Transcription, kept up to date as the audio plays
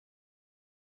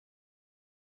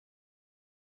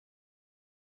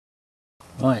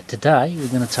Right, today we're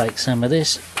going to take some of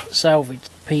this salvaged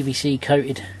PVC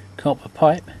coated copper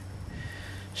pipe,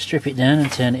 strip it down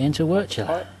and turn it into a wort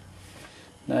chiller.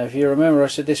 Now if you remember, I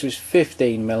said this was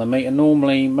 15mm.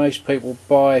 Normally most people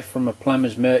buy from a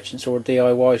plumber's merchants or a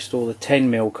DIY store the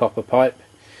 10mm copper pipe,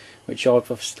 which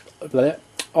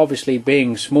obviously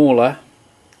being smaller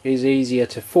is easier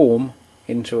to form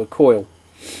into a coil.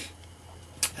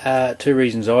 Two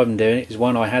reasons I'm doing it is,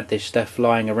 one, I had this stuff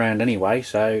lying around anyway,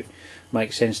 so it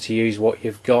makes sense to use what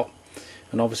you've got,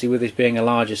 and obviously with this being a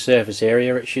larger surface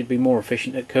area it should be more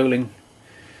efficient at cooling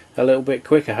a little bit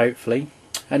quicker, hopefully.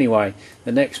 Anyway,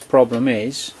 the next problem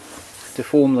is to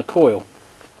form the coil.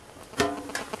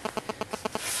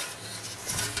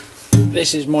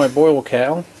 This is my boil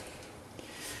kettle,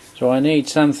 so I need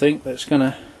something that's going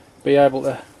to be able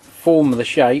to form the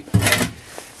shape to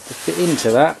fit into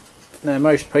that. Now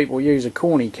most people use a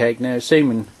corny keg. Now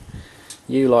assuming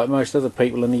you, like most other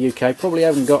people in the UK, probably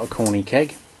haven't got a corny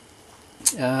keg,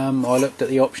 I looked at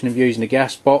the option of using a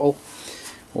gas bottle,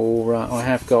 or I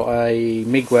have got a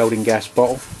MIG welding gas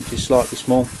bottle which is slightly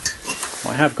small.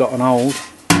 I have got an old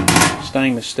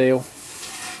stainless steel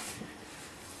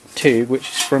tube which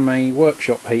is from a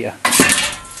workshop heater,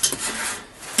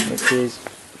 which is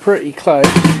pretty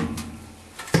close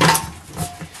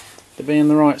to being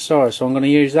the right size, so I'm going to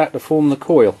use that to form the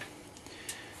coil.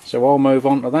 So I'll move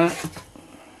on to that,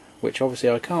 which obviously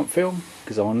I can't film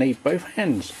because I'll need both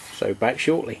hands, so back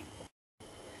shortly.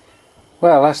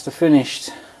 Well, that's the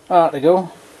finished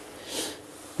article.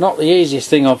 Not the easiest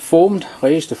thing I've formed. I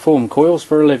used to form coils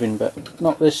for a living, but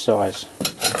not this size.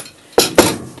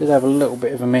 Did have a little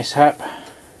bit of a mishap.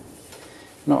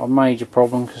 Not a major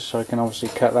problem because I can obviously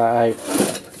cut that out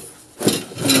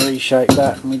and reshape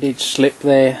that, and we did slip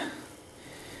there,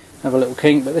 have a little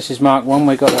kink, but this is Mark 1.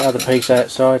 We got the other piece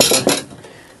outside, so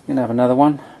we can have another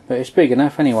one, but it's big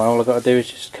enough anyway. All I've got to do is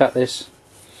just cut this,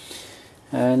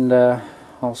 and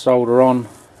I'll solder on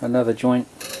another joint,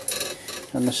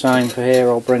 and the same for here.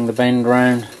 I'll bring the bend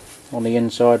round on the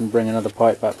inside and bring another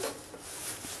pipe up,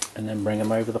 and then bring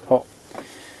them over the pot.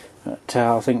 But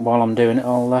I think while I'm doing it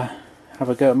I'll have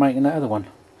a go at making that other one.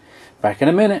 Back in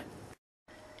a minute.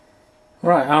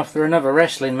 Right, after another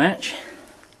wrestling match,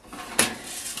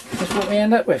 that's what we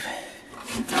end up with.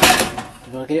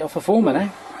 I've got to get it off a former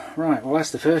now. Right, well that's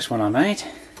the first one I made.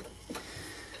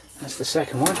 That's the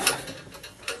second one.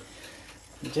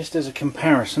 And just as a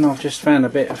comparison, I've just found a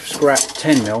bit of scrap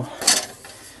 10mm.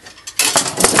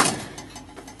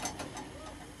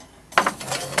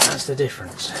 That's the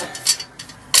difference.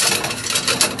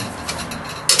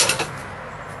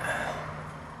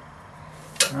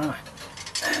 Right,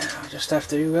 I'll just have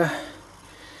to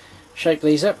shape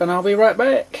these up and I'll be right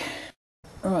back.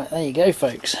 Right, there you go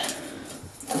folks.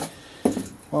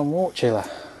 One wort chiller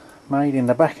made in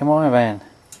the back of my van.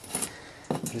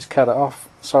 Just cut it off,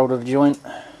 soldered the joint,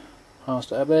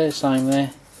 passed it up there, same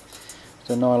there.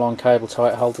 There's a nylon cable tie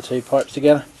to hold the two pipes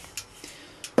together.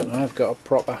 I've got a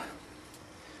proper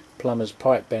plumber's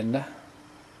pipe bender,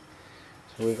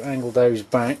 so we've angled those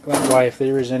back, that way if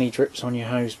there is any drips on your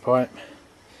hose pipe,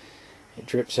 it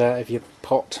drips out of your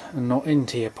pot and not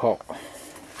into your pot,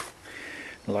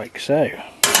 like so.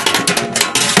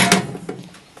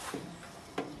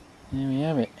 There we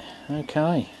have it.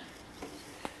 Okay,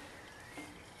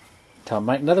 can't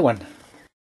make another one.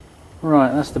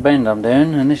 Right, that's the bend I'm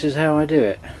doing, and this is how I do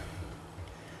it.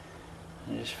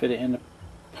 I just fit it in the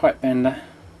pipe bender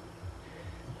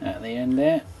at the end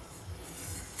there,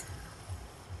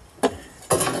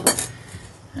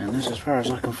 and this is as far as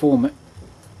I can form it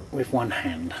with one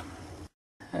hand,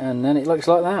 and then it looks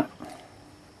like that.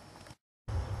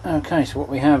 Okay, so what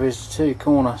we have is two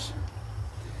corners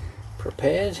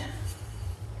prepared,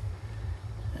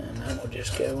 and then we'll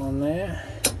just go on there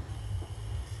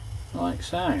like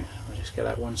so. I'll just get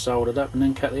that one soldered up and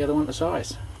then cut the other one to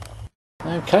size.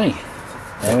 Okay,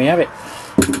 there we have it.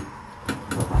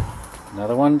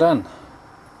 Another one done.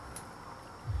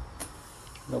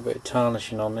 A little bit of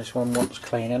tarnishing on this one, wants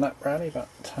cleaning up really, but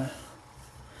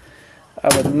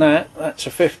other than that, that's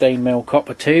a 15mm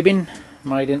copper tubing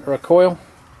made into a coil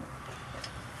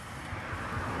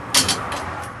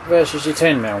versus your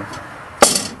 10mm.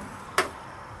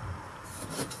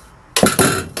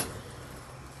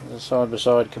 There's a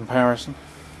side-by-side comparison.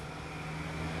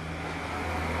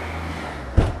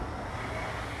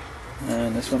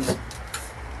 And this one's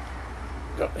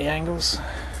got the angles.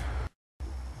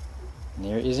 And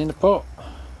there it is in the pot.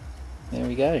 There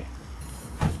we go.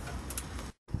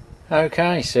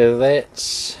 Okay, so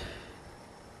that's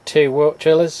two wort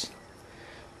chillers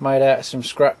made out of some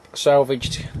scrap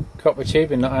salvaged copper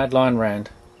tubing that I had lying round.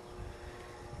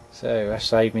 So that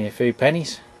saved me a few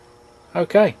pennies.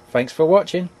 Okay, thanks for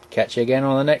watching. Catch you again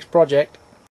on the next project.